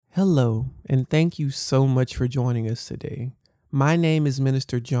Hello, and thank you so much for joining us today. My name is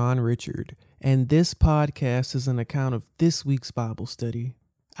Minister John Richard, and this podcast is an account of this week's Bible study.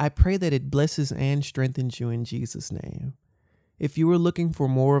 I pray that it blesses and strengthens you in Jesus' name. If you are looking for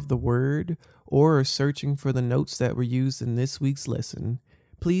more of the Word or are searching for the notes that were used in this week's lesson,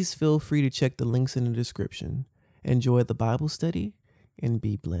 please feel free to check the links in the description. Enjoy the Bible study and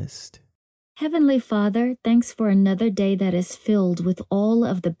be blessed. Heavenly Father, thanks for another day that is filled with all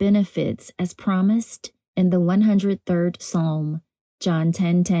of the benefits as promised in the 103rd Psalm, John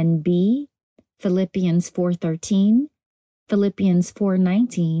 10:10b, Philippians 4:13, Philippians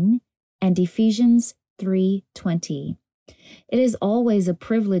 4:19, and Ephesians 3:20. It is always a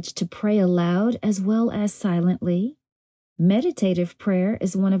privilege to pray aloud as well as silently. Meditative prayer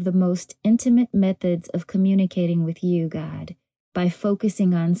is one of the most intimate methods of communicating with you, God, by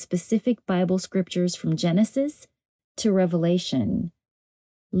focusing on specific Bible scriptures from Genesis to Revelation.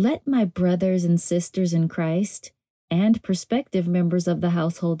 Let my brothers and sisters in Christ and prospective members of the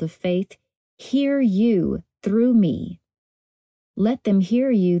household of faith hear you through me. Let them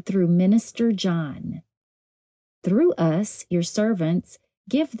hear you through Minister John. Through us, your servants,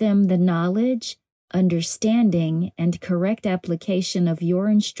 give them the knowledge, understanding, and correct application of your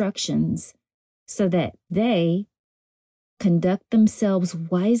instructions so that they conduct themselves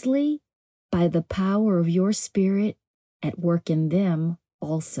wisely by the power of your Spirit at work in them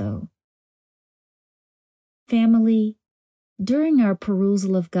also. Family, during our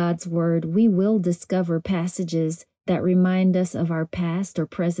perusal of God's Word, we will discover passages that remind us of our past or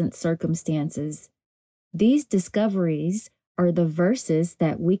present circumstances. These discoveries are the verses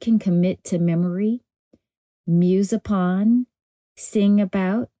that we can commit to memory, muse upon, sing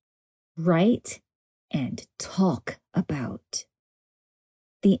about, write, and talk about.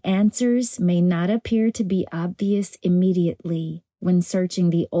 The answers may not appear to be obvious immediately when searching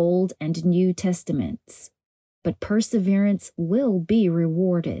the Old and New Testaments, but perseverance will be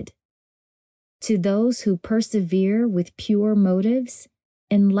rewarded. To those who persevere with pure motives,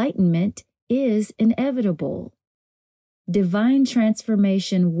 enlightenment is inevitable. Divine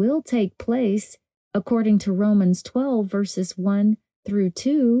transformation will take place according to Romans 12, verses 1 through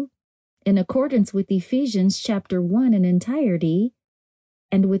 2, in accordance with Ephesians chapter 1 in entirety,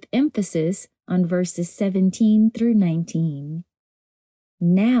 and with emphasis on verses 17 through 19.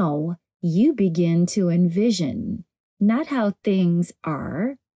 Now you begin to envision not how things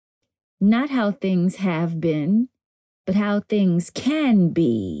are, not how things have been, but how things can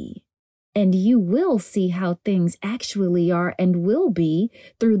be. And you will see how things actually are and will be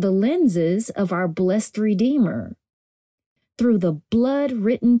through the lenses of our blessed Redeemer, through the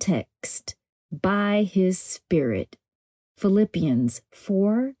blood-written text by his Spirit. Philippians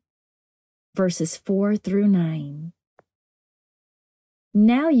 4, verses 4 through 9.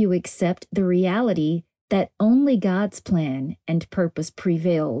 Now you accept the reality that only God's plan and purpose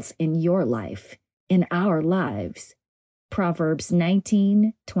prevails in your life, in our lives. Proverbs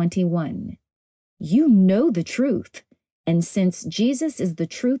 19:21. You know the truth, and since Jesus is the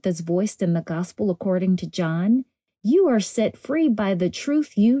truth as voiced in the gospel according to John, you are set free by the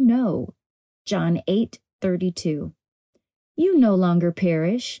truth you know. John 8:32. You no longer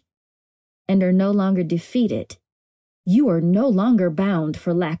perish and are no longer defeated. You are no longer bound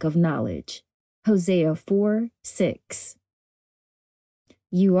for lack of knowledge. Hosea 4:6.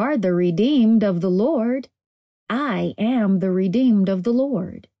 You are the redeemed of the Lord. I am the redeemed of the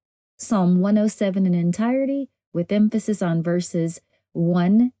Lord. Psalm 107 in entirety, with emphasis on verses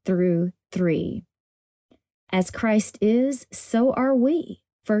 1 through 3. As Christ is, so are we.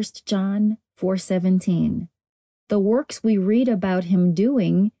 1 John 4:17. The works we read about him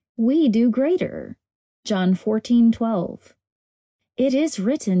doing, we do greater. John 14:12. It is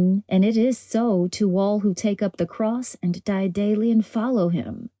written, and it is so to all who take up the cross and die daily and follow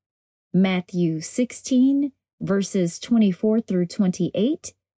him. Matthew 16, verses 24 through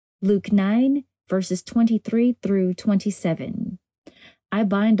 28, Luke 9, verses 23 through 27. I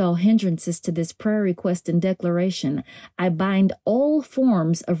bind all hindrances to this prayer request and declaration. I bind all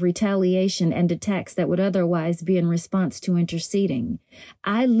forms of retaliation and attacks that would otherwise be in response to interceding.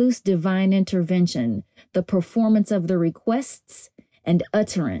 I loose divine intervention, the performance of the requests and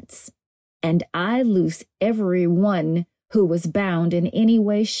utterance, and I loose everyone who was bound in any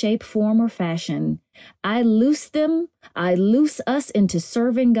way, shape, form, or fashion. I loose them, I loose us into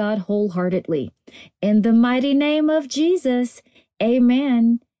serving God wholeheartedly. In the mighty name of Jesus,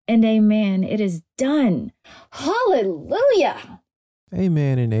 amen and amen. It is done. Hallelujah.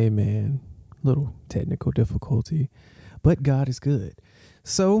 Amen and amen. Little technical difficulty, but God is good.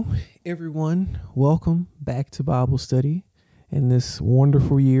 So, everyone, welcome back to Bible study. in this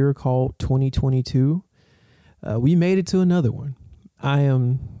wonderful year called 2022. We made it to another one. I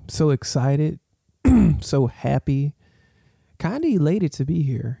am so excited, so happy, kind of elated to be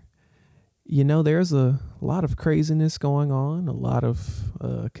here. You know, there's a lot of craziness going on, a lot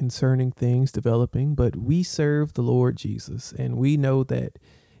of concerning things developing, but we serve the Lord Jesus, and we know that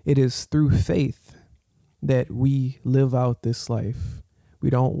it is through faith that we live out this life. We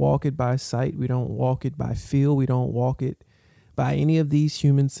don't walk it by sight. We don't walk it by feel. We don't walk it by any of these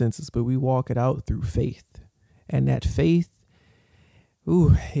human senses, but we walk it out through faith. And that faith,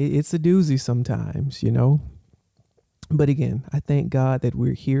 it's a doozy sometimes, you know. But again, I thank God that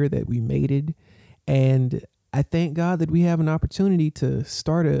we're here, that we made it. And I thank God that we have an opportunity to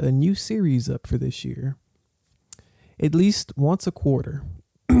start a new series up for this year. At least once a quarter,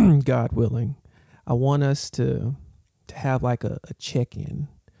 God willing. I want us to have like a check-in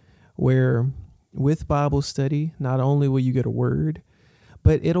where with Bible study, not only will you get a word,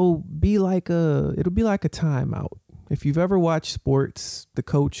 but it'll be like a timeout. If you've ever watched sports, the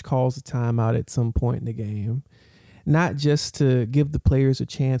coach calls a timeout at some point in the game, not just to give the players a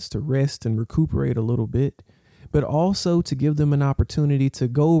chance to rest and recuperate a little bit, but also to give them an opportunity to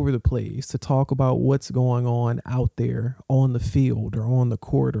go over the plays, to talk about what's going on out there on the field or on the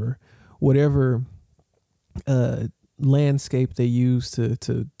court or whatever landscape they use to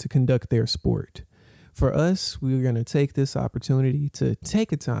conduct their sport. For us, we're going to take this opportunity to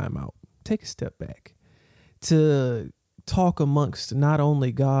take a time out, take a step back, to talk amongst not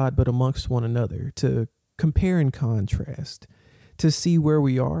only God, but amongst one another, to compare and contrast, to see where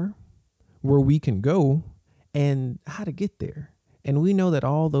we are, where we can go, and how to get there. And we know that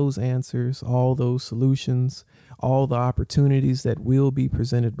all those answers, all those solutions, all the opportunities that will be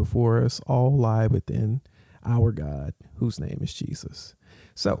presented before us all lie within our God, whose name is Jesus.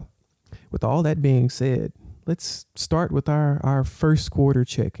 So, with all that being said, let's start with our first quarter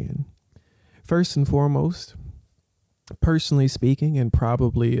check-in. First and foremost, personally speaking, and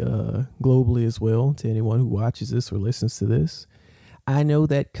probably globally as well, to anyone who watches this or listens to this, I know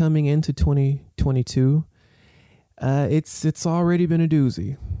that coming into 2022, it's already been a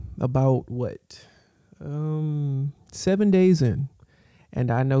doozy. About 7 days in. And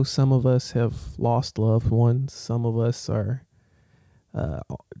I know some of us have lost loved ones. Some of us are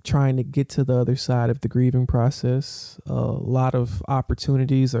trying to get to the other side of the grieving process. A lot of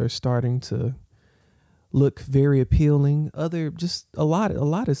opportunities are starting to look very appealing. A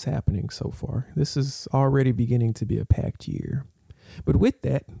lot is happening so far. This is already beginning to be a packed year. But with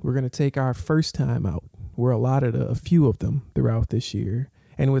that, we're going to take our first time out. We're allotted a few of them throughout this year.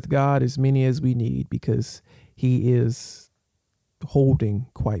 And with God, as many as we need, because he is holding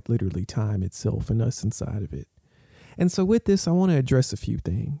quite literally time itself and us inside of it. And so with this, I want to address a few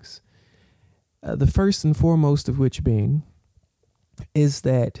things. The first and foremost of which being is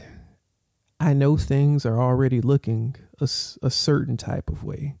that I know things are already looking a certain type of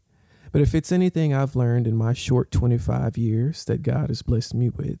way. But if it's anything I've learned in my short 25 years that God has blessed me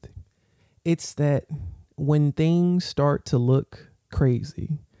with, it's that when things start to look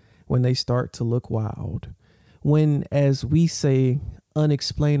crazy, when they start to look wild, when, as we say,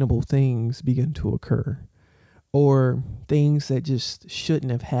 unexplainable things begin to occur, or things that just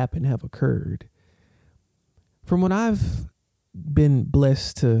shouldn't have happened have occurred. From what I've been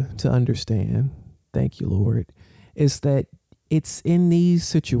blessed to understand, thank you, Lord, is that it's in these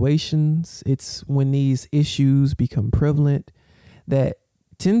situations, it's when these issues become prevalent, that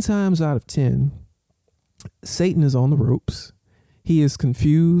 10 times out of 10, Satan is on the ropes. He is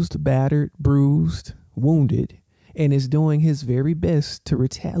confused, battered, bruised, wounded, and is doing his very best to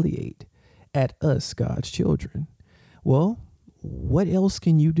retaliate at us, God's children. Well, what else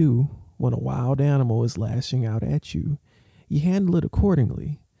can you do when a wild animal is lashing out at you? You handle it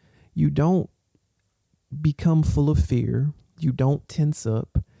accordingly. You don't become full of fear. You don't tense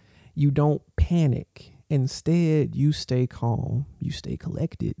up. You don't panic. Instead, you stay calm. You stay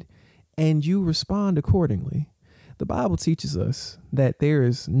collected, and you respond accordingly. The Bible teaches us that there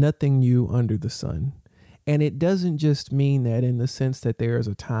is nothing new under the sun. And it doesn't just mean that in the sense that there is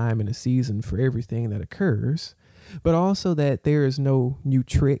a time and a season for everything that occurs, but also that there is no new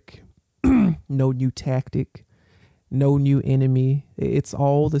trick, no new tactic, no new enemy. It's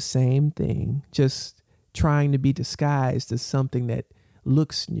all the same thing, just trying to be disguised as something that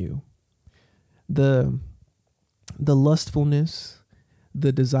looks new. The lustfulness,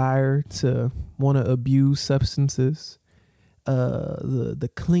 the desire to want to abuse substances, the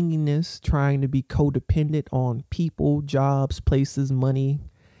clinginess, trying to be codependent on people, jobs, places, money,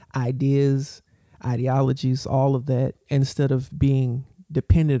 ideas, ideologies, all of that, instead of being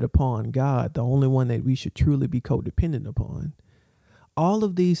dependent upon God, the only one that we should truly be codependent upon. All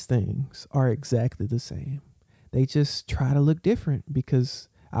of these things are exactly the same. They just try to look different because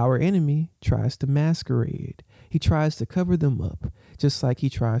our enemy tries to masquerade. He tries to cover them up, just like he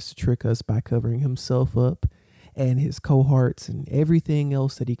tries to trick us by covering himself up and his cohorts and everything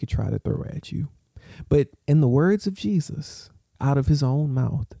else that he could try to throw at you. But in the words of Jesus, out of his own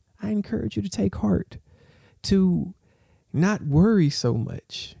mouth, I encourage you to take heart, to not worry so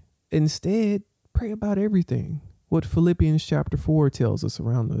much. Instead, pray about everything. What Philippians chapter 4 tells us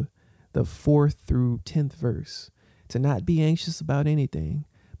around the 4th through 10th verse, to not be anxious about anything,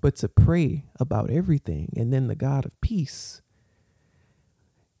 but to pray about everything. And then the God of peace,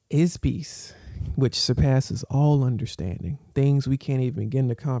 his peace, which surpasses all understanding, things we can't even begin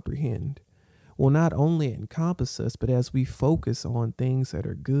to comprehend, will not only encompass us, but as we focus on things that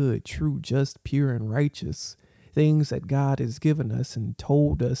are good, true, just, pure, and righteous, things that God has given us and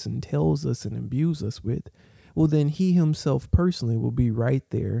told us and tells us and imbues us with, well, then he himself personally will be right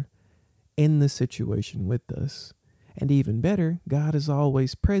there in the situation with us. And even better, God is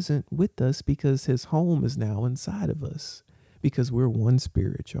always present with us because his home is now inside of us, because we're one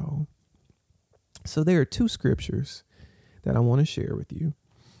spirit, y'all. So there are 2 scriptures that I want to share with you.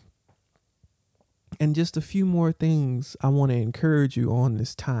 And just a few more things I want to encourage you on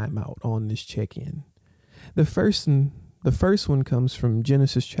this timeout, on this check-in. The first one comes from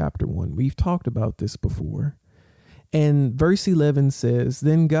Genesis chapter 1. We've talked about this before. And verse 11 says,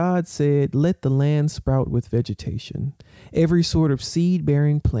 "Then God said, let the land sprout with vegetation, every sort of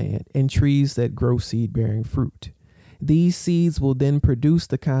seed-bearing plant, and trees that grow seed-bearing fruit. These seeds will then produce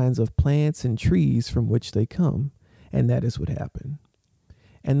the kinds of plants and trees from which they come." And that is what happened.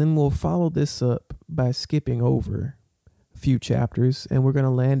 And then we'll follow this up by skipping over a few chapters, and we're going to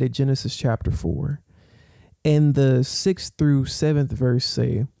land at Genesis chapter 4. And the 6th through 7th verse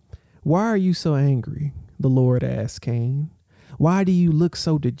say, "Why are you so angry?" the Lord asked Cain. "Why do you look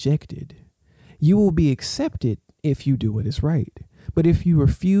so dejected? You will be accepted if you do what is right. But if you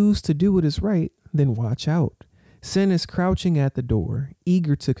refuse to do what is right, then watch out. Sin is crouching at the door,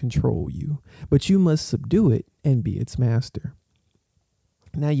 eager to control you, but you must subdue it and be its master."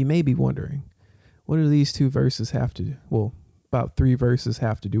 Now you may be wondering, what do these 2 verses have to, about 3 verses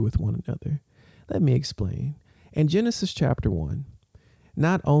have to do with one another? Let me explain. In Genesis chapter 1,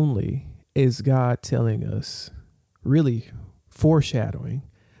 not only is God telling us, really foreshadowing,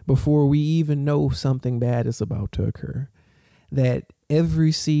 before we even know something bad is about to occur, that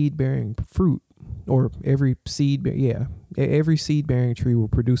every seed-bearing fruit, or every seed-bearing tree will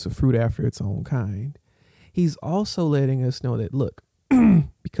produce a fruit after its own kind. He's also letting us know that, look,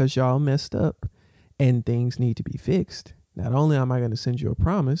 because y'all messed up and things need to be fixed, not only am I going to send you a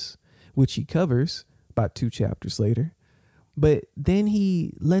promise, which he covers about 2 chapters later, but then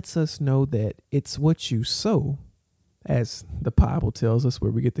he lets us know that it's what you sow, as the Bible tells us,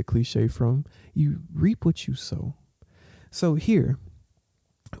 where we get the cliche from. You reap what you sow. So here,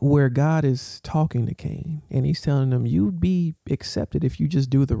 where God is talking to Cain, and he's telling him, you'd be accepted if you just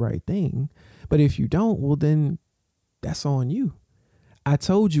do the right thing. But if you don't, well, then that's on you. I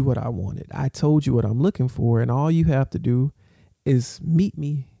told you what I wanted. I told you what I'm looking for. And all you have to do is meet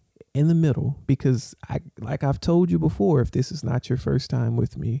me in the middle, because like I've told you before, if this is not your first time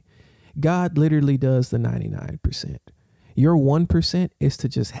with me, God literally does the 99%. Your 1% is to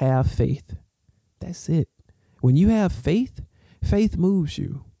just have faith. That's it. When you have faith, faith moves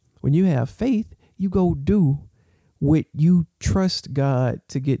you. When you have faith, you go do what you trust God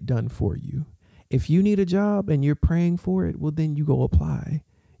to get done for you. If you need a job and you're praying for it, well, then you go apply.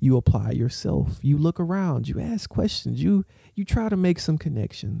 You apply yourself. You look around. You ask questions. You try to make some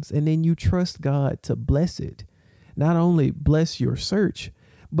connections, and then you trust God to bless it. Not only bless your search,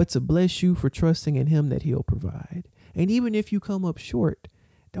 but to bless you for trusting in him that he'll provide. And even if you come up short,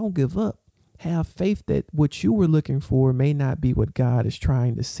 don't give up. Have faith that what you were looking for may not be what God is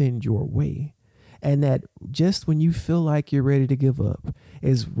trying to send your way. And that just when you feel like you're ready to give up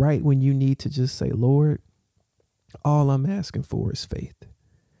is right when you need to just say, Lord, all I'm asking for is faith.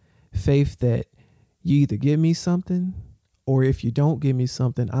 Faith that you either give me something, or if you don't give me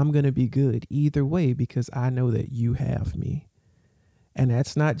something, I'm going to be good either way, because I know that you have me. And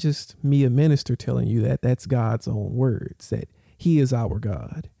that's not just me, a minister, telling you that. That's God's own words, that he is our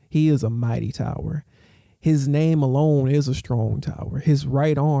God. He is a mighty tower. His name alone is a strong tower. His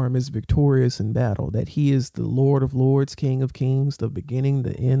right arm is victorious in battle, that he is the Lord of lords, King of kings, the beginning,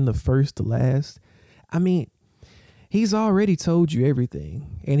 the end, the first, the last. I mean, he's already told you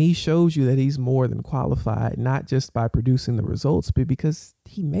everything, and he shows you that he's more than qualified, not just by producing the results, but because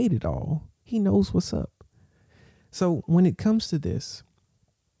he made it all. He knows what's up. So when it comes to this,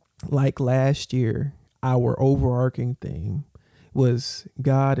 Like last year, our overarching theme was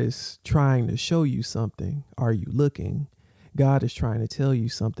God is trying to show you something. Are you looking? God is trying to tell you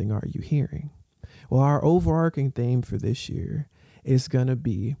something. Are you hearing? Well, our overarching theme for this year is going to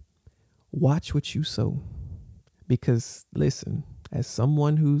be watch what you sow. Because listen, as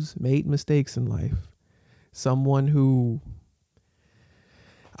someone who's made mistakes in life, someone who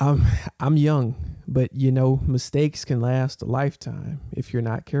I'm young, but mistakes can last a lifetime if you're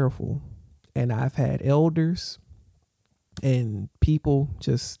not careful. And I've had elders and people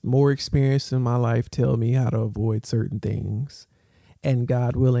just more experienced in my life tell me how to avoid certain things. And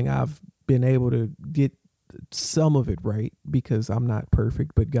God willing, I've been able to get some of it right because I'm not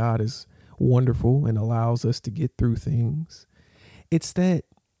perfect, but God is wonderful and allows us to get through things. It's that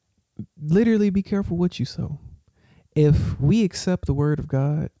literally be careful what you sow. If we accept the word of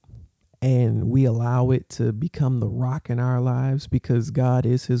God and we allow it to become the rock in our lives because God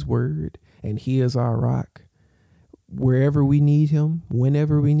is his word and he is our rock, wherever we need him,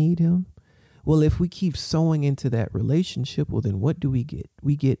 whenever we need him. Well, if we keep sowing into that relationship, well, then what do we get?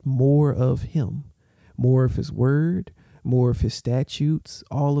 We get more of him, more of his word, more of his statutes.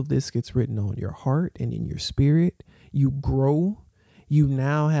 All of this gets written on your heart and in your spirit. You grow. You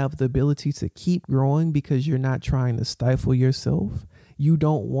now have the ability to keep growing because you're not trying to stifle yourself. You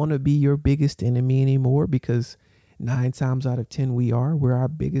don't want to be your biggest enemy anymore because 9 times out of 10 we're our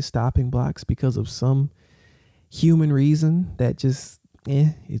biggest stopping blocks because of some human reason that just,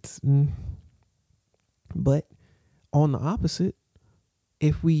 But on the opposite,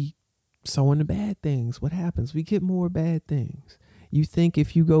 if we sow into bad things, what happens? We get more bad things. You think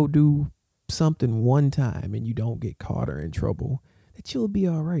if you go do something one time and you don't get caught or in trouble, that you'll be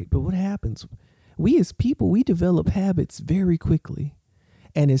all right. But what happens? We as people, we develop habits very quickly.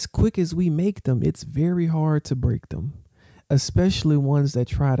 And as quick as we make them, it's very hard to break them, especially ones that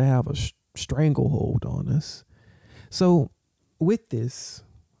try to have a stranglehold on us. So with this,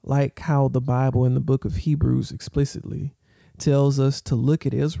 like how the Bible in the book of Hebrews explicitly tells us to look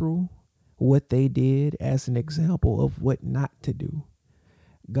at Israel, what they did as an example of what not to do.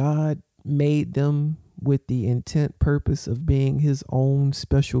 God made them with the intent purpose of being his own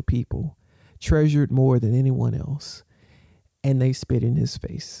special people, treasured more than anyone else. And they spit in his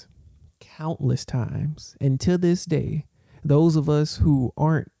face countless times. And to this day, those of us who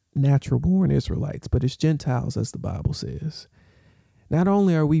aren't natural born Israelites, but as Gentiles, as the Bible says, not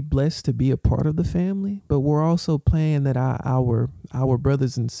only are we blessed to be a part of the family, but we're also praying that our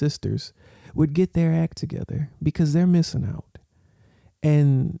brothers and sisters would get their act together because they're missing out.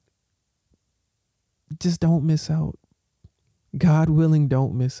 And just don't miss out. God willing,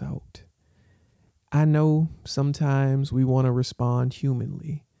 don't miss out. I know sometimes we want to respond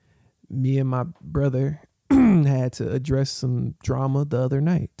humanly. Me and my brother had to address some drama the other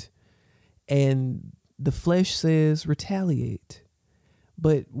night. And the flesh says retaliate.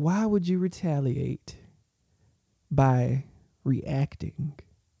 But why would you retaliate by reacting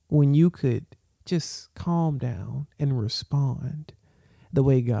when you could just calm down and respond the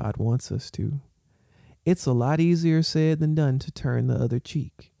way God wants us to? It's a lot easier said than done to turn the other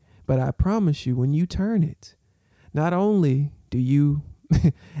cheek. But I promise you, when you turn it, not only do you,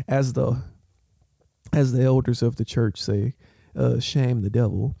 as the elders of the church say, shame the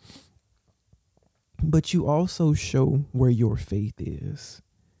devil, but you also show where your faith is.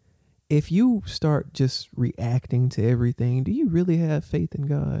 If you start just reacting to everything, do you really have faith in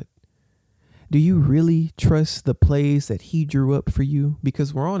God? Do you really trust the plays that he drew up for you?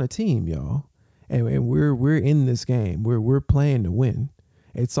 Because we're on a team, y'all, and we're in this game. We're playing to win.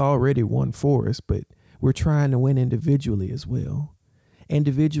 It's already won for us, but we're trying to win individually as well.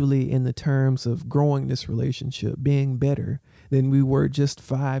 Individually in the terms of growing this relationship, being better than we were just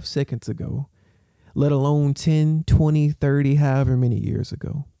 5 seconds ago, let alone 10, 20, 30, however many years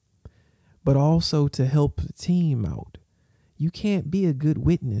ago. But also to help the team out. You can't be a good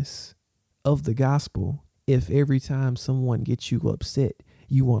witness of the gospel if every time someone gets you upset,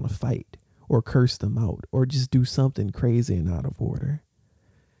 you want to fight or curse them out or just do something crazy and out of order.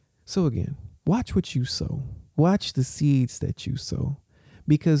 So again, watch what you sow. Watch the seeds that you sow.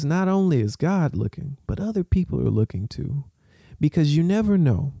 Because not only is God looking, but other people are looking too. Because you never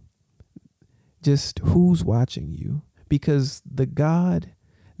know just who's watching you. Because the God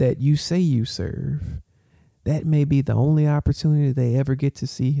that you say you serve, that may be the only opportunity they ever get to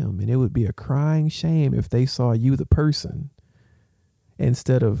see him. And it would be a crying shame if they saw you, the person,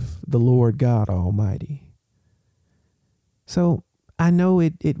 instead of the Lord God Almighty. So I know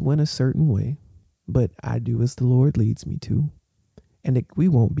it went a certain way, but I do as the Lord leads me to. And we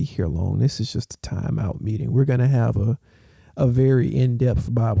won't be here long. This is just a timeout meeting. We're going to have a very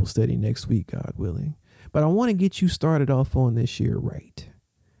in-depth Bible study next week, God willing. But I want to get you started off on this year right.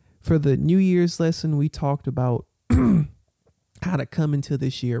 For the New Year's lesson, we talked about how to come into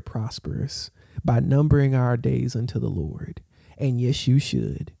this year prosperous by numbering our days unto the Lord. And yes, you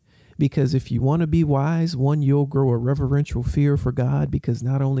should. Because if you want to be wise, one, you'll grow a reverential fear for God, because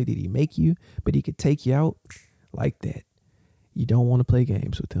not only did he make you, but he could take you out like that. You don't want to play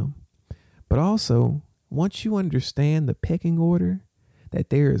games with him. But also, once you understand the pecking order, that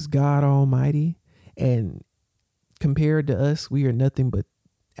there is God Almighty, and compared to us, we are nothing but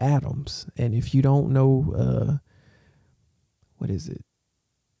atoms. And if you don't know, what is it?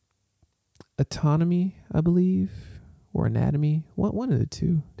 Autonomy, I believe, or anatomy. One of the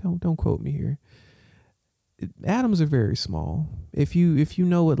two. Don't quote me here. Atoms are very small. If you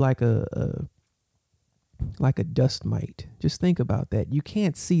know what like a dust mite, just think about that. You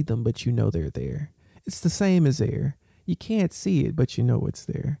can't see them, but you know they're there. It's the same as air. You can't see it, but you know it's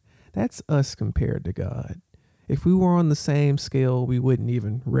there. That's us compared to God. If we were on the same scale, we wouldn't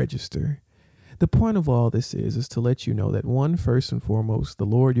even register. The point of all this is to let you know that, one, first and foremost, the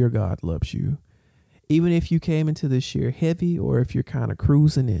Lord your God loves you. Even if you came into this year heavy, or if you're kind of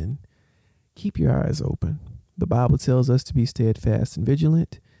cruising in, keep your eyes open. The Bible tells us to be steadfast and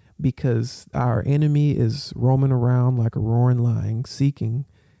vigilant, because our enemy is roaming around like a roaring lion, seeking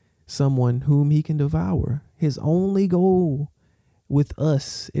someone whom he can devour. His only goal with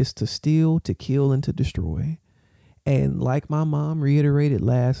us is to steal, to kill, and to destroy. And like my mom reiterated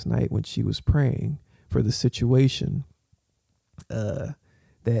last night when she was praying for the situation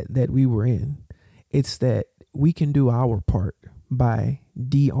that we were in, it's that we can do our part by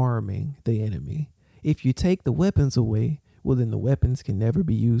de-arming the enemy. If you take the weapons away, well, then the weapons can never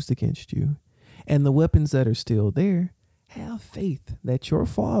be used against you. And the weapons that are still there, have faith that your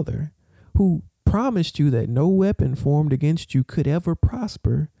Father, who promised you that no weapon formed against you could ever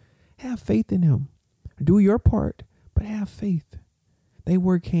prosper, have faith in him. Do your part, but have faith. They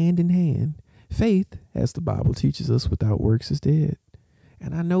work hand in hand. Faith, as the Bible teaches us, without works is dead.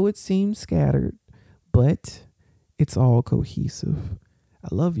 And I know it seems scattered, but it's all cohesive. I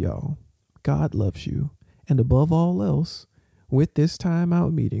love y'all. God loves you. And above all else, with this time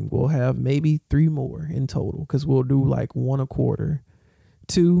out meeting, we'll have maybe 3 more in total, because we'll do like 1 a quarter,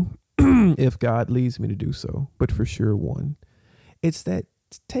 2 if God leads me to do so, but for sure 1. It's that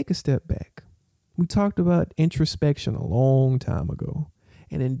take a step back. We talked about introspection a long time ago,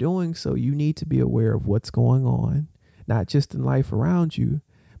 and in doing so, you need to be aware of what's going on, not just in life around you,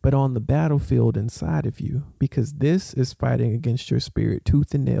 but on the battlefield inside of you, because this is fighting against your spirit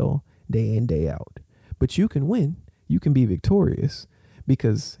tooth and nail, day in, day out. But you can win. You can be victorious,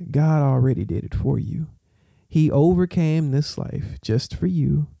 because God already did it for you. He overcame this life just for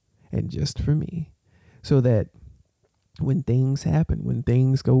you and just for me, so that when things happen, when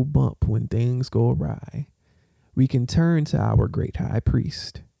things go bump, when things go awry, we can turn to our great high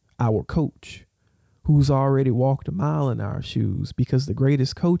priest, our coach, who's already walked a mile in our shoes, because the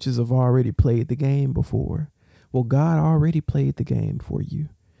greatest coaches have already played the game before. Well, God already played the game for you.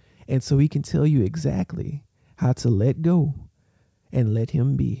 And so he can tell you exactly how to let go and let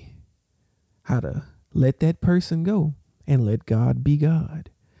him be, how to let that person go and let God be God,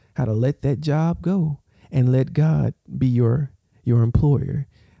 how to let that job go and let God be your employer,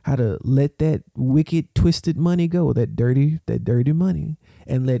 how to let that wicked, twisted money go, that dirty money,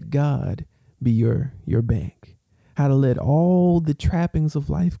 and let God be your bank, how to let all the trappings of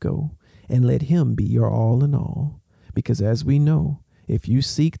life go and let him be your all in all. Because as we know, if you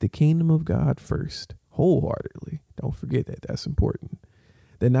seek the kingdom of God first, wholeheartedly, don't forget that, that's important,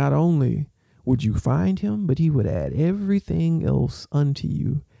 then not only would you find him, but he would add everything else unto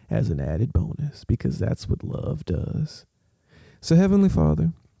you as an added bonus, because that's what love does. So Heavenly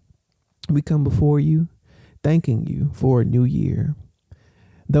Father, we come before you, thanking you for a new year.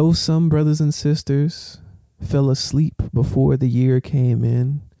 Though some brothers and sisters fell asleep before the year came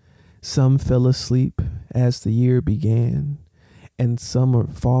in, some fell asleep as the year began, and some are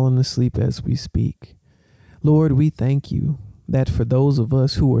falling asleep as we speak. Lord, we thank you that for those of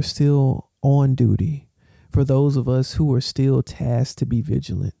us who are still on duty, for those of us who are still tasked to be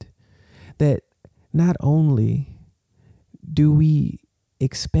vigilant, that not only do we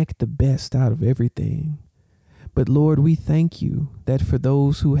expect the best out of everything, but Lord, we thank you that for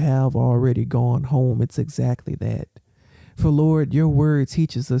those who have already gone home, it's exactly that. For Lord, your word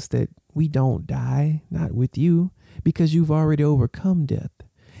teaches us that we don't die, not with you, because you've already overcome death.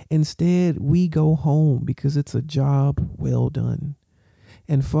 Instead, we go home because it's a job well done.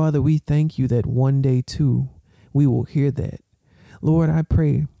 And Father, we thank you that one day too, we will hear that. Lord, I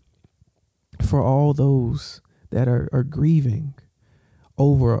pray for all those that are grieving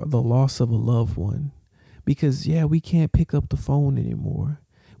over the loss of a loved one. Because, we can't pick up the phone anymore.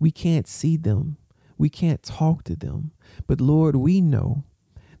 We can't see them. We can't talk to them. But Lord, we know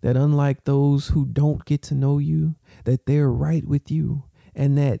that unlike those who don't get to know you, that they're right with you.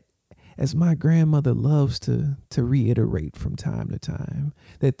 And that, as my grandmother loves to reiterate from time to time,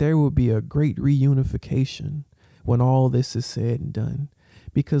 that there will be a great reunification when all this is said and done.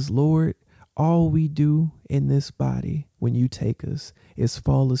 Because, Lord, all we do in this body when you take us is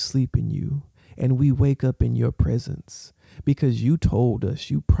fall asleep in you, and we wake up in your presence, because you told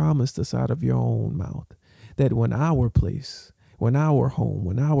us, you promised us out of your own mouth that when our place, when our home,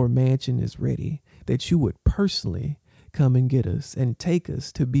 when our mansion is ready, that you would personally come and get us and take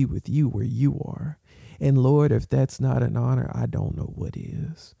us to be with you where you are. And Lord, if that's not an honor, I don't know what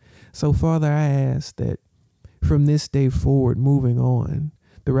is. So Father, I ask that from this day forward, moving on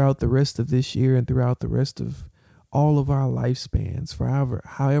throughout the rest of this year and throughout the rest of all of our lifespans, for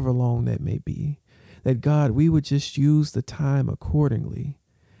however long that may be, that God, we would just use the time accordingly,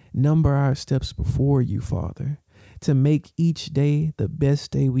 number our steps before you, Father, to make each day the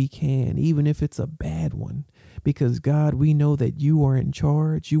best day we can, even if it's a bad one. Because God, we know that you are in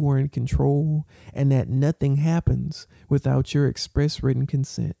charge, you are in control, and that nothing happens without your express written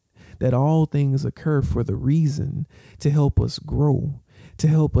consent, that all things occur for the reason to help us grow, to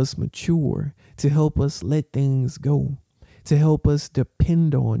help us mature, to help us let things go, to help us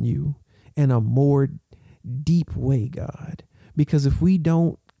depend on you in a more deep way, God. Because if we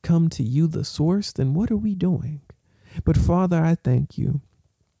don't come to you, the source, then what are we doing? But Father, I thank you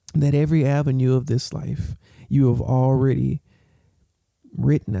that every avenue of this life you have already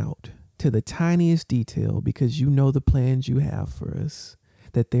written out to the tiniest detail, because you know the plans you have for us,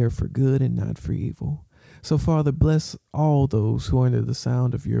 that they're for good and not for evil. So Father, bless all those who are under the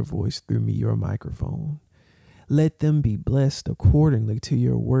sound of your voice through me, your microphone. Let them be blessed accordingly to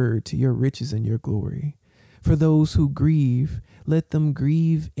your word, to your riches and your glory. For those who grieve, let them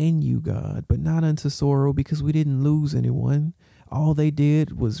grieve in you, God, but not unto sorrow, because we didn't lose anyone. All they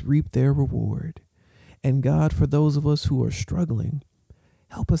did was reap their reward. And God, for those of us who are struggling,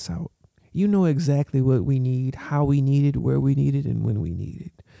 help us out. You know exactly what we need, how we need it, where we need it, and when we need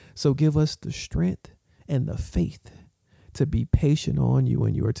it. So give us the strength and the faith to be patient on you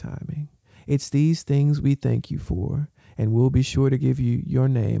and your timing. It's these things we thank you for, and we'll be sure to give you your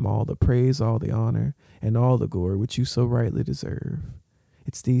name all the praise, all the honor, and all the glory which you so rightly deserve.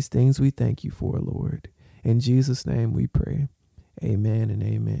 It's these things we thank you for, Lord. In Jesus' name we pray. Amen and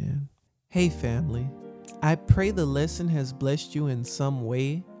amen. Hey, family. I pray the lesson has blessed you in some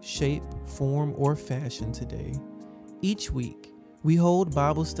way, shape, form, or fashion today. Each week, we hold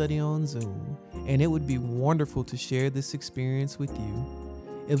Bible study on Zoom, and it would be wonderful to share this experience with you.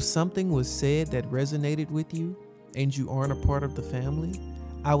 If something was said that resonated with you and you aren't a part of the family,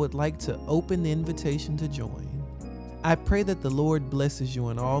 I would like to open the invitation to join. I pray that the Lord blesses you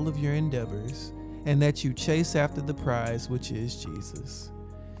in all of your endeavors and that you chase after the prize, which is Jesus.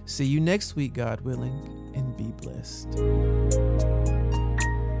 See you next week, God willing, and be blessed.